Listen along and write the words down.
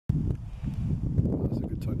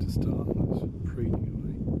to start and it was preening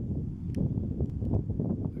away.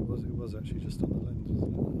 It was actually just on the lens,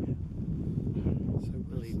 wasn't it? So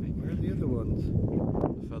Believe me. where are the other ones?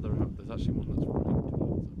 Further out, there's actually one that's running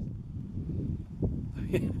towards us.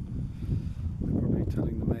 They're probably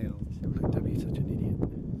telling the male, look, don't be such an idiot.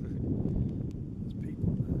 There's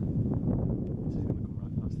people there. This is going to come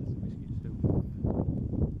right past us, we keep still.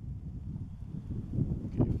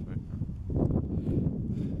 Get your phone now.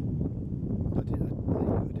 I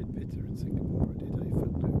did Bitter in Singapore, I filmed it with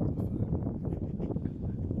the phone. I just filmed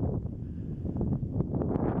Singapore.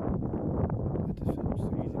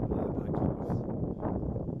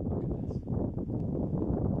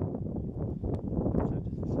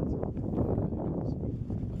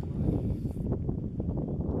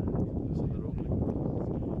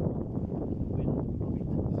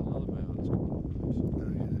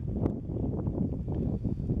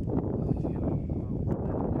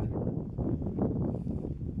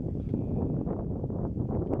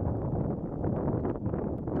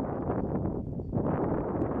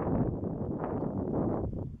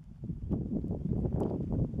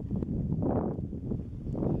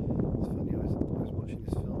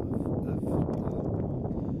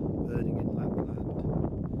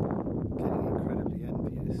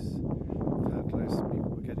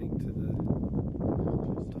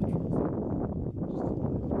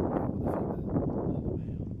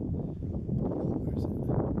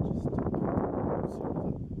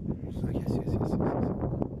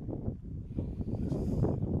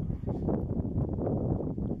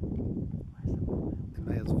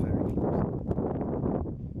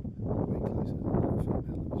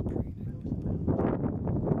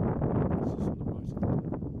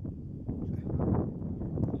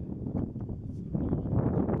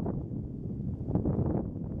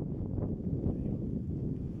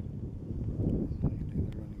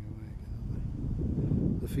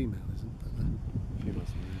 The female isn't, but the Female's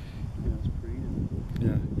yeah, it's pretty.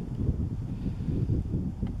 Yeah.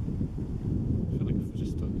 I feel like if we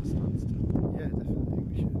just stood at a standstill. Yeah, definitely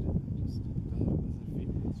we should. Just There's a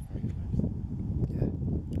female that's very close. yeah.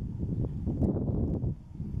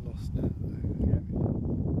 Lost now though. Yeah.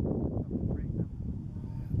 Pretty now.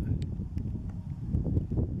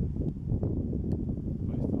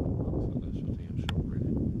 Both looks like they're shooting at shot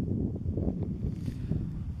really.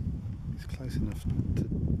 It's close enough to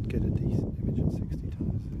get a decent image at 60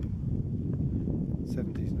 times zoom.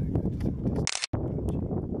 70's no good.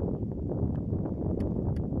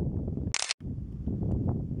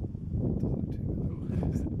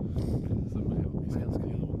 70's doesn't look too well. There's a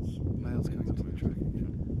male. Male's coming onto the track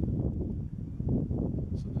again.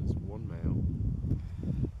 So there's one male.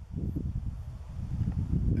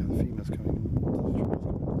 Yeah, the female's coming onto the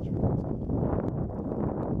track.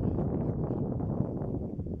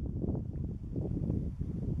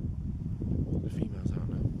 The female's out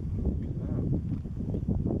now.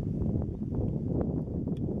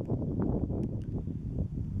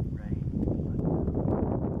 Rain. The female's come right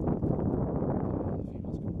up.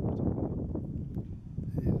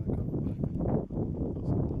 Yeah, I've got one.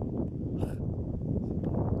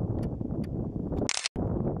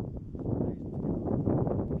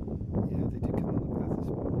 Yeah, they did come on the path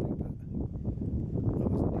this morning, but I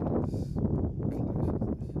wasn't nearly as close as this.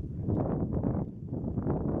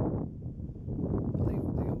 They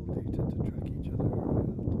all do tend to track each other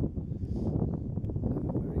around.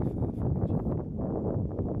 Never very far from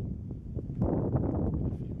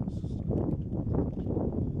each other.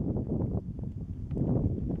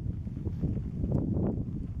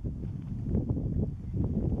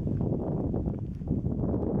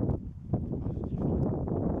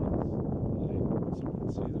 The female's starting to walk towards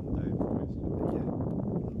us. Yeah.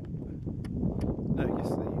 No,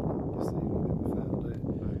 yesterday evening they were found.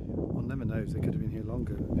 One never knows, they could have been here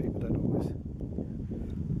longer, but people don't always.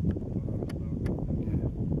 Yeah.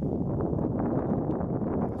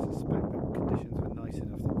 I suspect that conditions were nice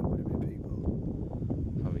enough that there would have been people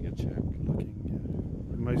Having a check. looking,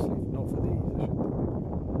 mostly, not for these, I shouldn't think they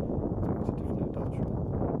would have to find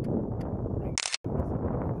Dotterel.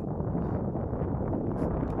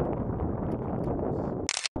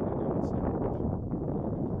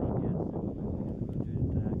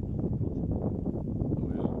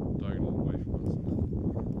 Diagonal away from us.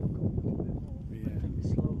 Yeah. Take it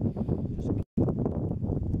slow. Just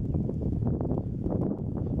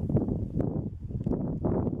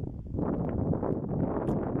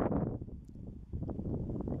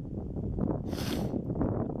Yeah.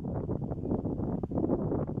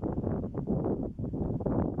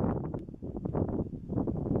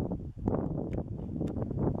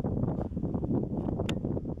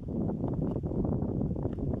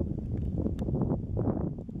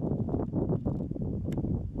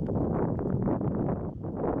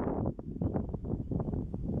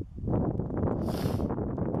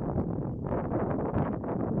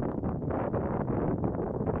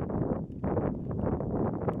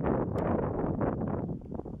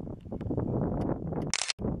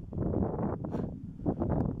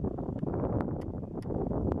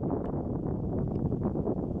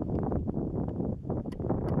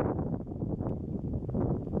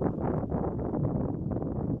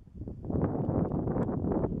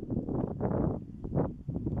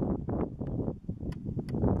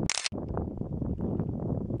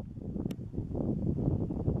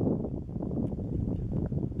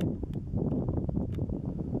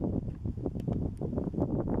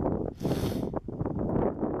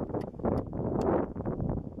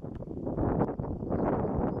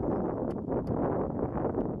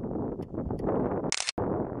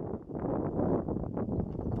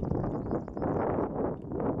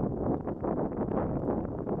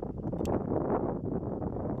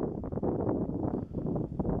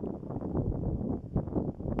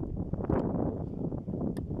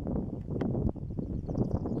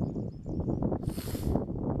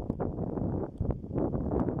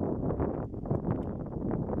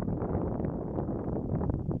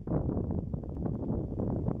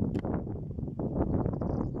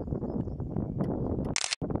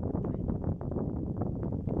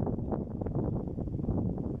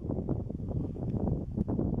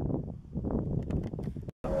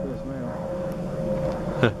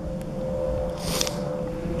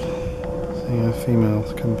 The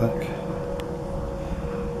females come back.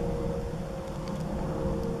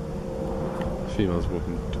 Females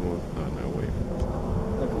walking toward. Oh no, wait.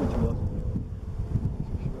 They're coming towards us.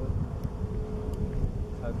 Sure.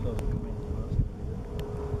 How close are coming to us?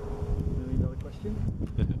 Another question?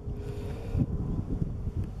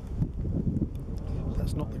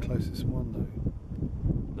 That's not the closest one though.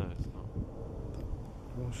 No, it's not.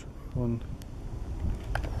 What should be one?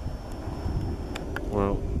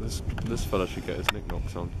 Well, this fella should get his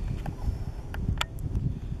knickknacks on,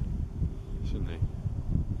 shouldn't he?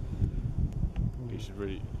 He should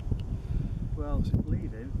really. Well,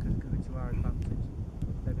 leave him because it's going to our advantage.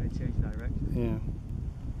 They're going to change direction. Yeah.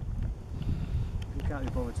 We can't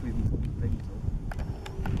be bothered to even put the things up.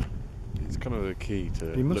 It's kind of the key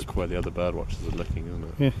to He must look where the other bird watchers are looking, isn't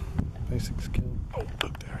it? Yeah. Basic skill. Oh,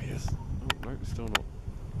 look, there he is. Oh no, still not.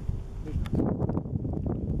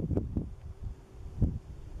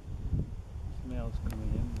 Smells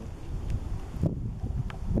coming in. But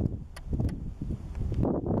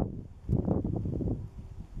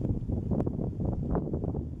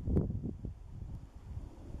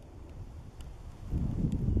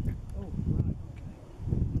oh, right, okay.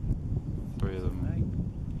 3 of them. Right.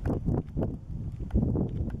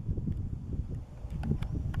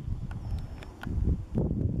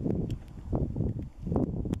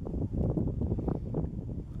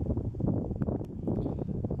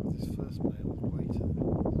 This first male is way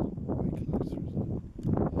closer, isn't it?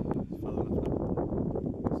 It's further left now. Still further.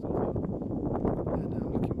 Yeah, now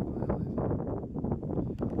looking with my eyes.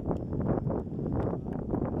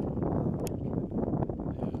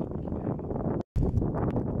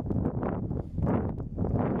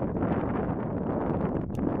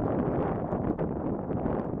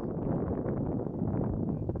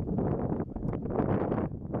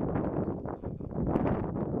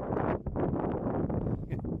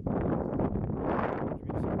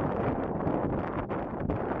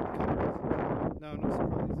 No, I'm not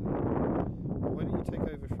surprised. Why don't you take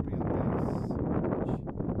over from me on this?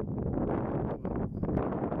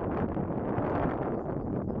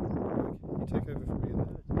 You take over from me on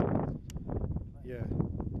that. Yeah,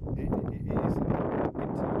 it is into.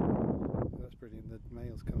 That's brilliant. The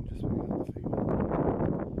male's come just moving out the female.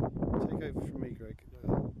 Take over from me, Greg.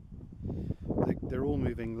 They're all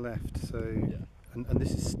moving left, so Yeah. and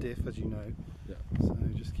this is stiff, as you know. Yeah. So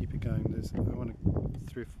just keep it going. I want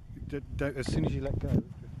to thrift. Don't, as soon as you let go, drift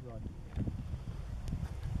right.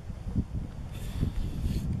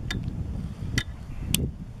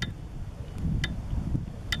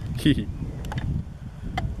 Key.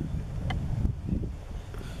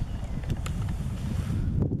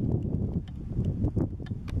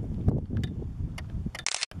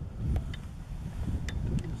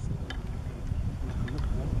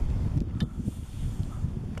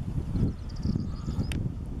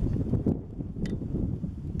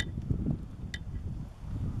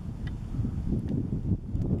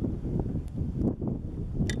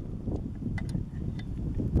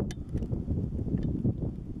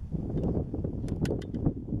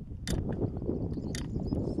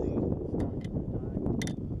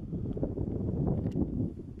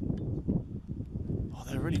 Oh,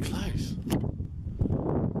 they're really close.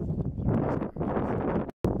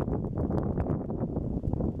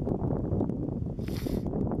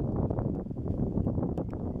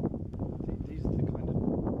 These are the kind of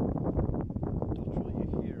dotterel you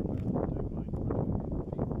hear about. Don't mind running over your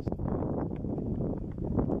feet and stuff.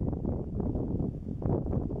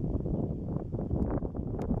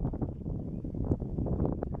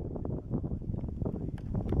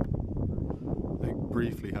 They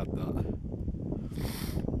briefly had that.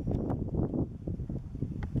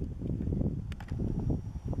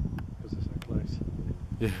 Because they're so close.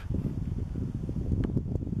 Yeah.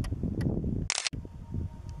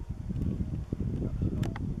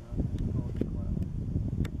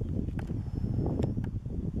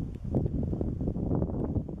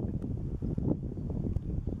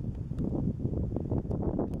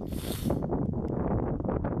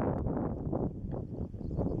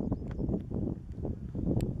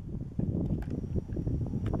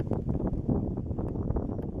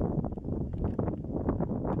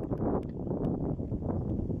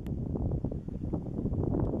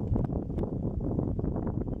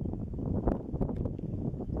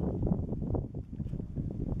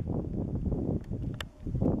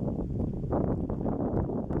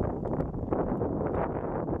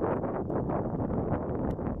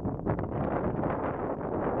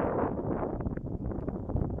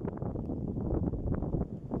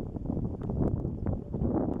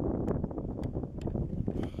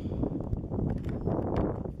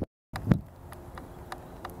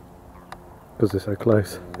 Because they're so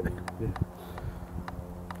close. Yeah.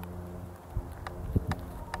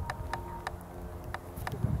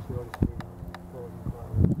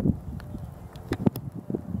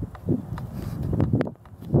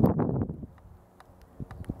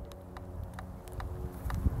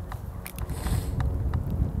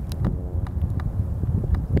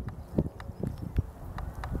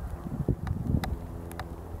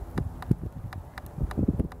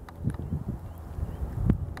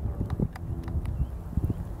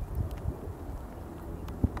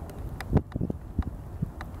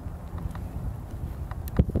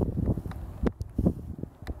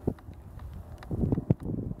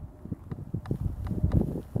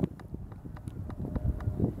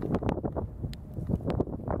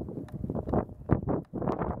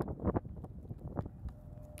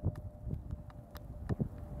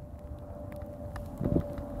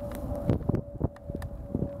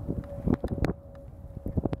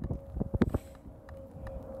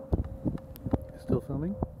 Still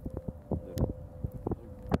filming?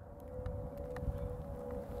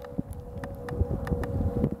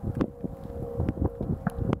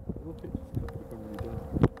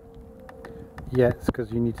 Yeah, it's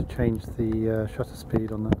because you need to change the shutter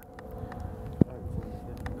speed on that.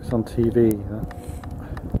 It's on TV,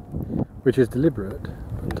 which is deliberate,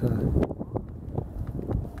 but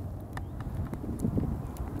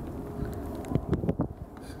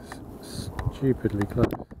this is stupidly close.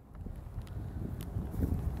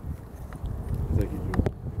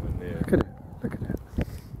 Look at it, look at it.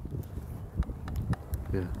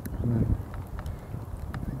 Yeah. And then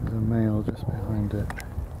I think there's a male just behind it.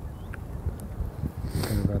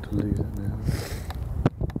 I'm about to lose it now.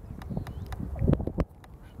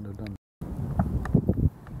 Shouldn't have done.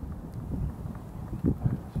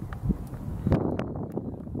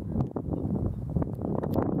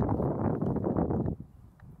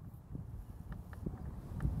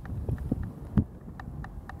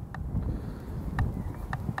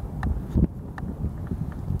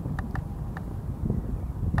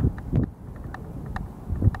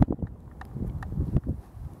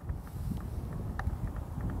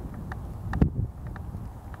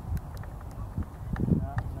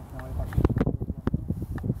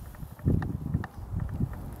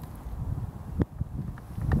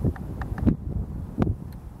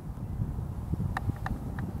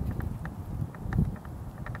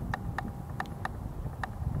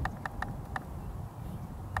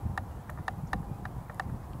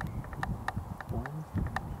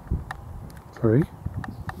 Sorry?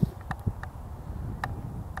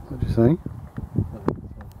 What did you say?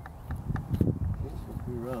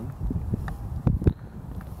 We run.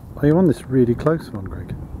 Are you on this really close one,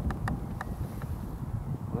 Greg?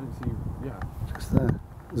 I don't see. Yeah. Just there.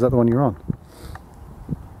 Is that the one you're on?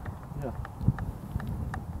 Yeah.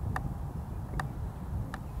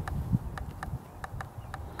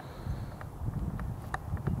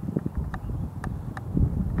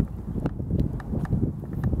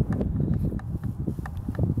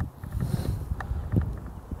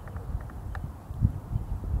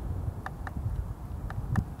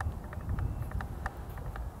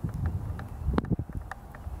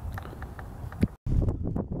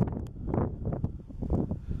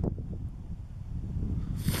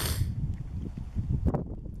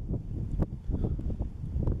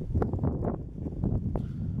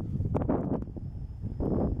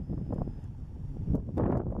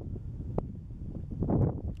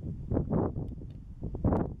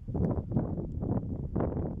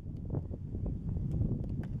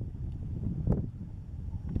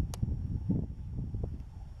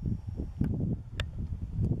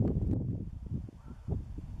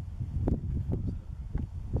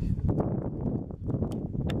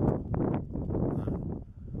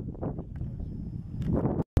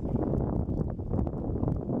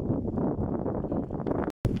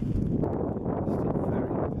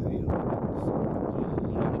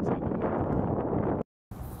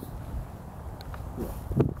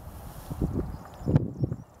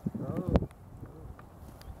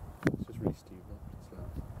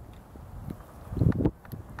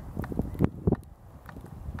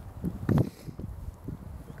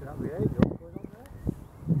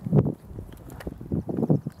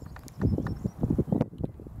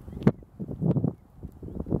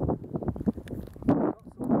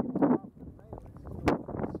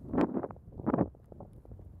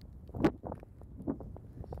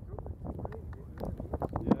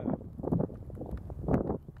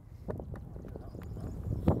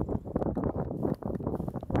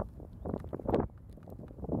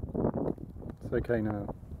 It's okay now.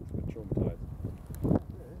 It's been traumatised.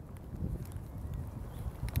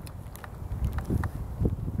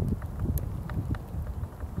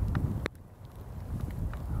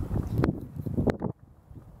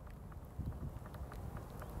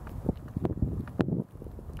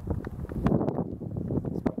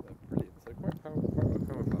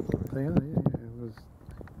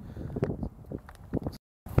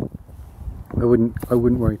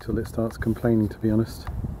 wouldn't worry till it starts complaining, to be honest.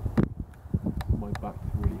 My back's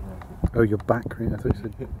really hurting. Oh, your back, really? I thought you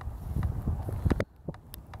said. Well,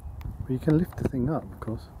 you can lift the thing up, of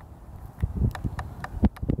course.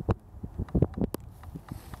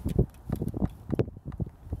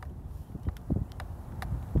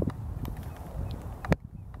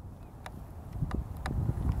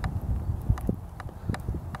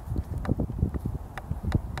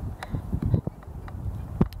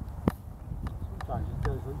 Sometimes it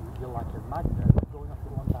feels like you're like a magnet.